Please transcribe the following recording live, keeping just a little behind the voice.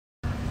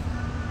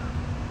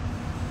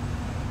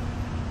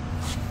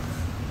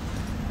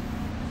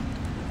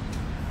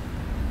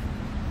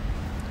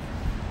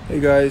Hey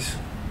guys,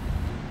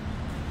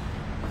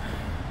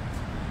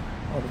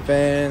 all the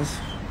fans,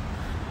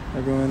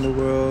 everyone in the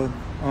world.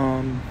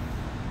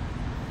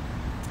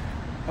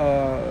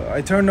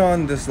 I turned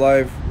on this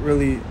live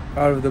really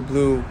out of the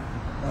blue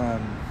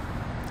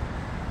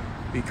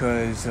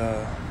because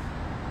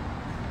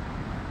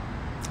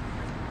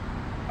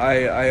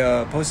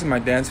I posted my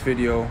dance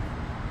video,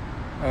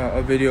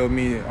 a video of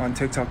me on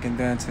TikTok and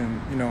dance,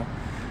 and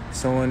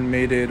someone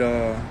made it.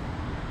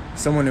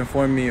 Someone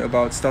informed me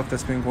about stuff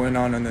that's been going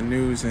on in the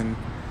news, and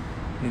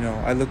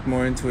I looked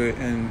more into it,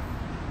 and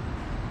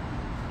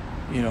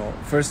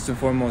first and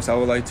foremost, I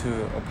would like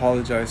to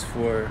apologize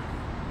for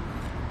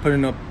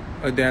putting up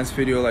a dance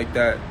video like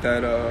that.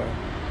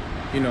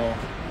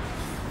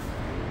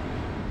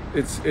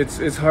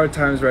 It's hard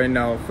times right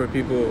now for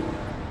people,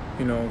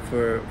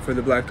 for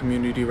the black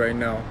community right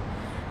now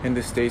in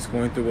the States,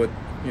 going through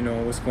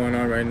what's going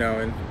on right now,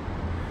 and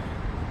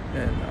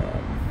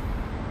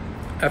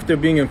after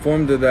being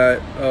informed of that,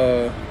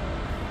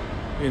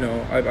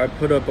 I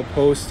put up a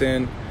post,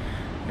 and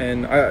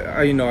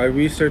I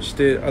researched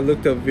it. I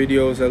looked up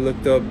videos, I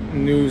looked up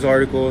news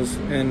articles,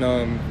 and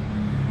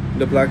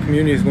the black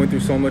community is going through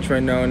so much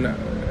right now, and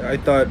I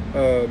thought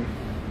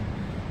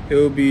it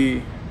would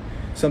be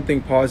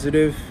something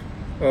positive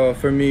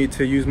for me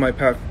to use my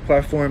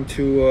platform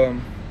to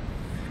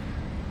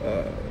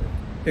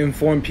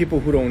inform people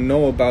who don't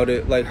know about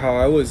it, like how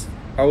I was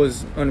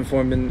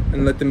uninformed,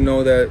 and let them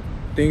know that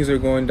things are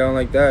going down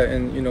like that,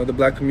 and the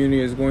black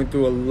community is going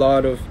through a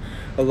lot of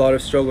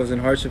struggles and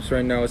hardships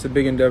right now. It's a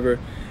big endeavor,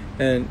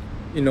 and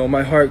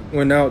my heart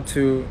went out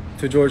to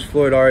George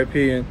Floyd,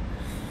 R.I.P., and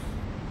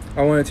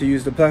I wanted to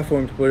use the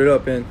platform to put it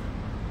up. And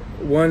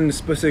one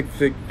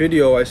specific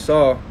video I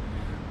saw,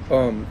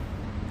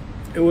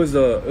 it was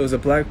a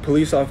black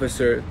police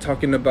officer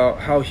talking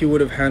about how he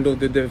would have handled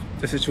the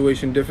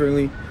situation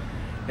differently,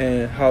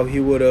 and how he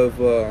would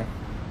have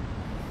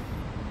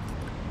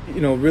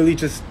really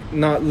just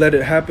not let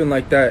it happen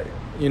like that,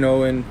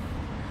 and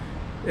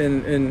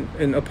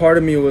a part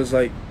of me was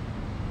like,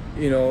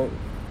 the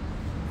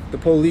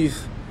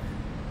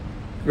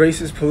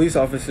racist police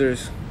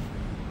officers,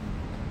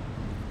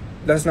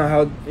 that's not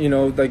how,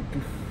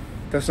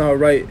 that's not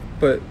right.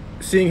 But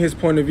seeing his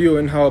point of view,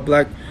 and how a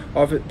black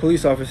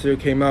police officer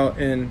came out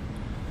and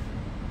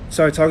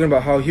started talking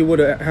about how he would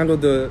have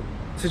handled the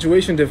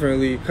situation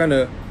differently, kind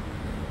of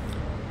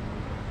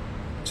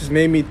just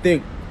made me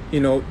think,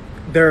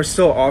 there are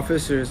still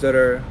officers that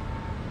are,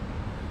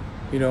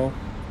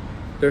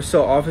 there's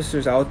still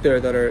officers out there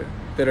that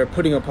are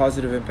putting a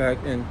positive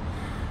impact and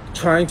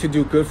trying to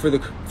do good for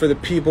the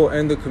people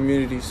and the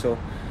community. So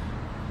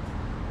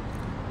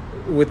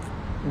with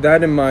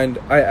that in mind,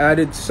 I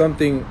added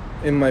something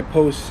in my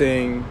post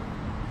saying,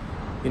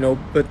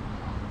 but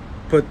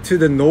to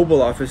the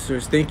noble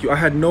officers, thank you. I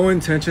had no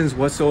intentions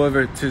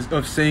whatsoever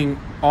of saying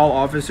all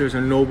officers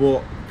are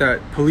noble, that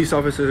police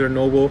officers are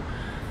noble.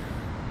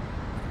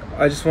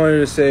 I just wanted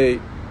to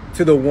say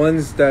to the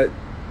ones that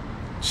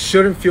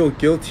shouldn't feel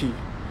guilty,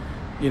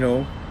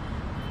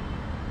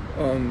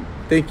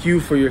 thank you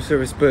for your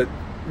service. But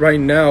right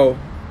now,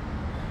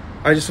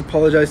 I just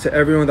apologize to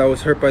everyone that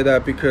was hurt by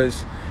that,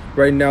 because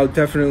right now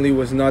definitely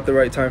was not the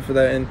right time for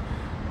that. And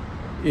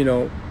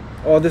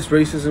all this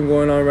racism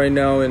going on right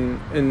now, and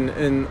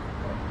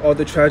all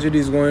the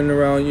tragedies going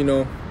around,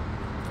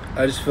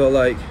 I just felt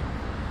like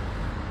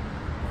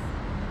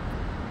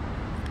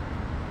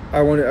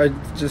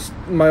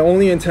my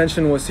only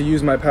intention was to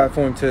use my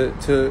platform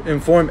to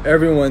inform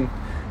everyone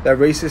that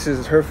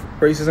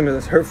racism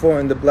is hurtful,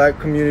 and the black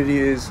community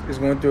is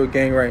going through a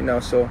gang right now.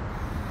 So,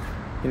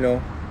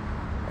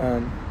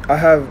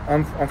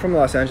 I'm from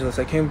Los Angeles.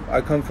 I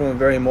come from a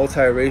very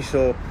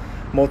multiracial,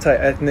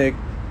 multi-ethnic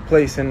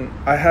place, and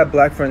I have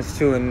black friends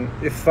too. And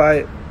if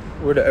I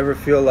were to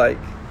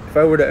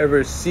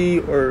ever see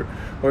or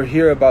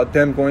hear about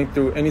them going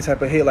through any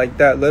type of hate like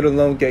that, let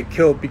alone get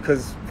killed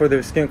for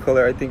their skin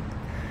color, I think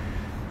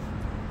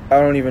I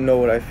don't even know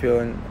what I feel.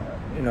 And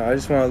I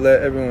just want to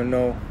let everyone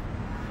know,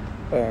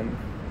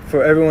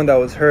 for everyone that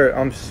was hurt,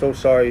 I'm so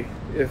sorry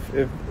if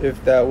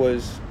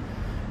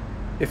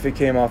it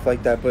came off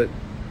like that. But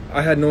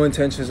I had no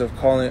intentions of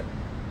calling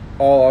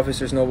all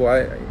officers noble.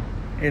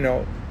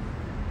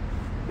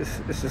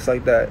 It's just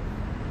like that.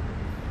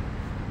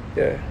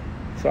 Yeah.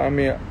 So I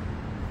mean,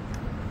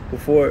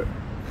 before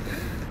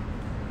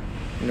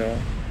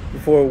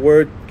a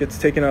word gets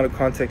taken out of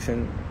context,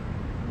 and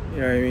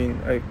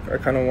I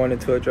kind of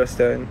wanted to address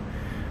that. And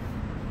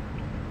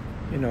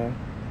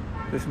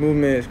this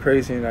movement is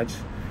crazy, and I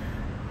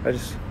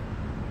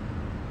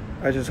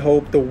just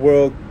hope the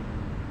world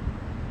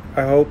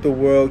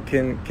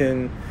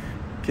can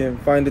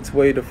find its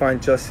way to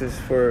find justice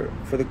for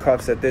the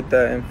cops that did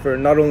that, and for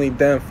not only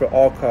them, for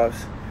all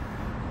cops,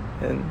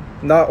 and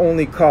not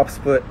only cops,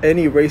 but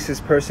any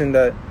racist person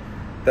that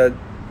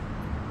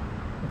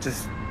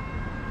just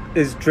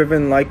is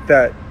driven like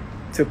that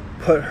to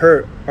put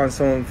hurt on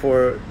someone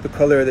for the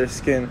color of their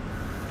skin.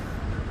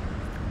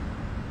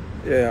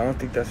 Yeah, I don't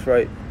think that's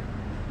right.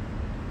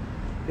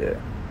 Yeah.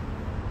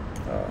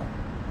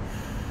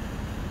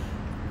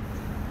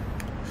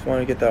 just want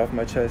to get that off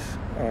my chest.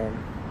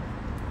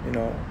 You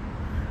know,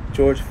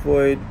 George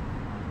Floyd,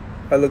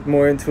 I looked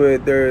more into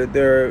it.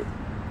 There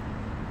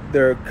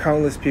are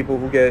countless people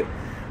who get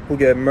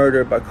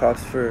murdered by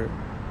cops for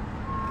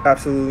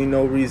absolutely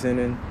no reason,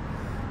 and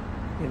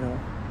you know,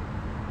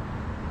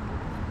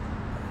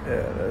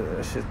 yeah,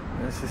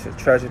 that's just a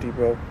tragedy,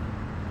 bro.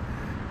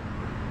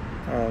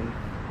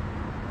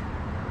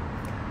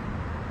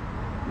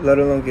 Let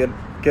alone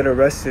get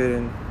arrested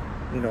and,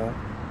 you know,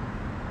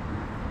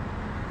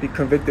 be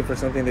convicted for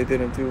something they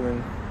didn't do.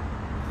 And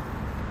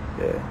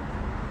yeah,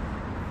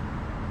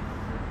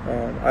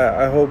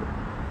 I hope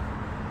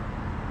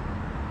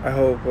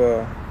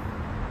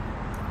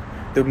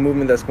the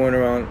movement that's going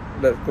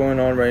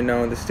on right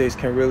now in the States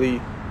can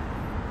really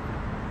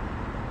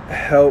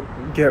help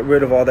get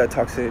rid of all that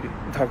toxic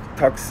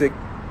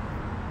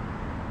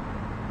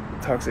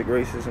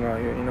racism out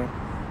here, you know.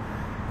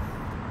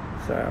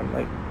 Sorry, I'm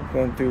like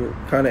going through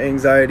kind of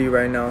anxiety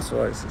right now,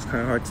 so it's kind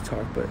of hard to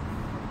talk. But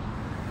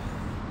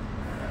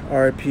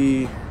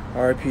R.I.P.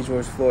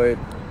 George Floyd,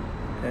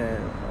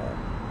 and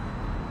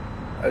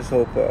I just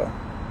hope the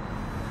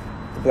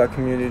black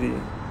community,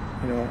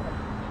 you know,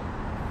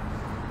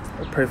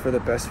 I pray for the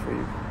best for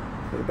you,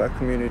 for the black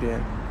community,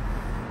 and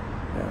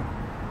yeah.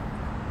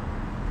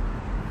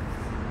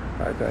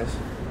 All right, guys.